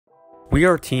We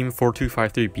are Team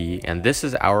 4253B, and this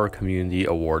is our community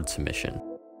award submission.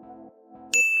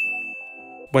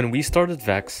 When we started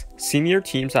VEX, senior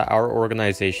teams at our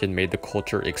organization made the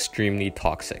culture extremely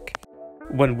toxic.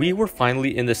 When we were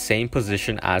finally in the same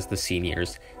position as the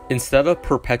seniors, instead of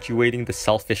perpetuating the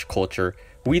selfish culture,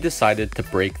 we decided to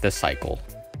break the cycle.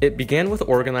 It began with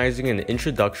organizing an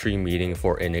introductory meeting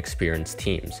for inexperienced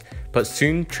teams, but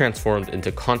soon transformed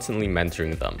into constantly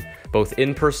mentoring them, both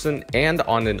in person and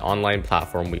on an online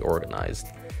platform we organized.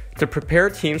 To prepare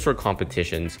teams for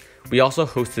competitions, we also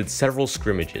hosted several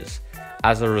scrimmages.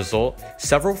 As a result,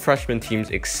 several freshman teams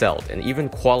excelled and even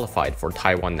qualified for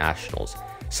Taiwan Nationals,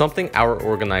 something our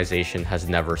organization has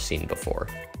never seen before.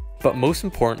 But most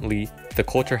importantly, the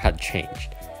culture had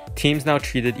changed. Teams now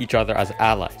treated each other as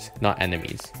allies, not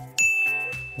enemies.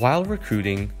 While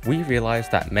recruiting, we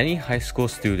realized that many high school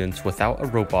students without a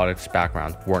robotics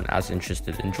background weren't as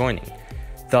interested in joining.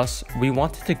 Thus, we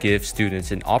wanted to give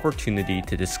students an opportunity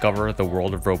to discover the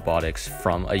world of robotics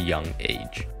from a young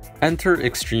age. Enter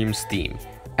Extreme STEAM,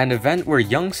 an event where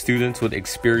young students would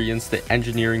experience the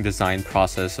engineering design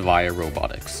process via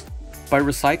robotics. By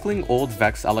recycling old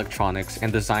VEX electronics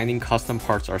and designing custom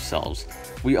parts ourselves,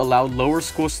 we allowed lower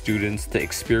school students to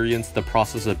experience the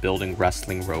process of building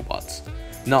wrestling robots.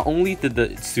 Not only did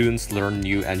the students learn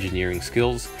new engineering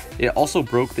skills, it also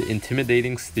broke the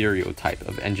intimidating stereotype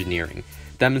of engineering,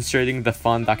 demonstrating the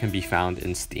fun that can be found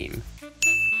in STEAM.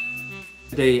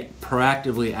 They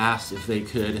proactively asked if they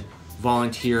could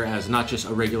volunteer as not just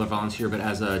a regular volunteer, but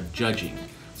as a judging.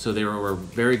 So they were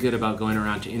very good about going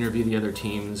around to interview the other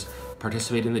teams,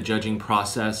 participate in the judging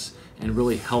process, and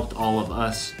really helped all of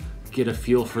us get a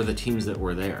feel for the teams that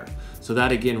were there. So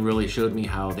that again really showed me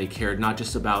how they cared not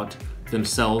just about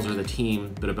themselves or the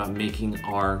team, but about making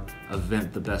our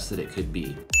event the best that it could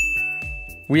be.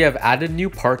 We have added new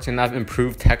parts and have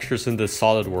improved textures in the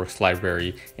SolidWorks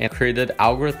library and created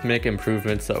algorithmic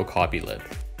improvements to OkabeLib.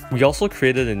 We also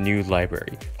created a new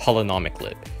library,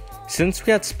 HolonomicLib. Since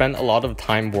we had spent a lot of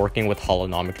time working with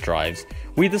holonomic drives,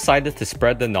 we decided to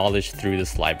spread the knowledge through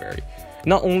this library.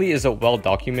 Not only is it well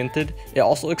documented, it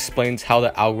also explains how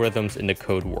the algorithms in the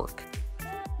code work.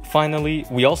 Finally,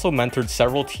 we also mentored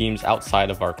several teams outside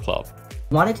of our club.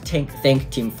 I wanted to thank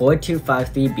Team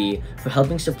 4253B for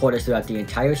helping support us throughout the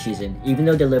entire season, even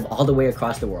though they live all the way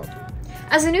across the world.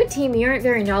 As a new team, you aren't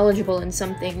very knowledgeable in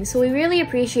some things, so we really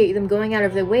appreciate them going out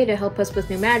of their way to help us with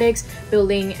pneumatics,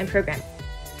 building, and programming.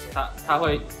 他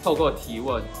会透过提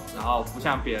问，然后不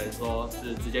像别人说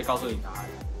是直接告诉你答案，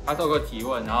他透过提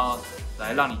问，然后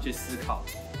来让你去思考，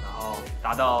然后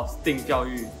达到 STEAM 教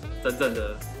育真正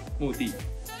的目的。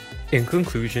In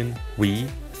conclusion, we,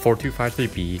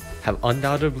 4253B, have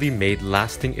undoubtedly made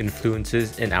lasting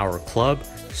influences in our club,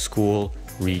 school,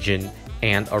 region,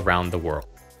 and around the world.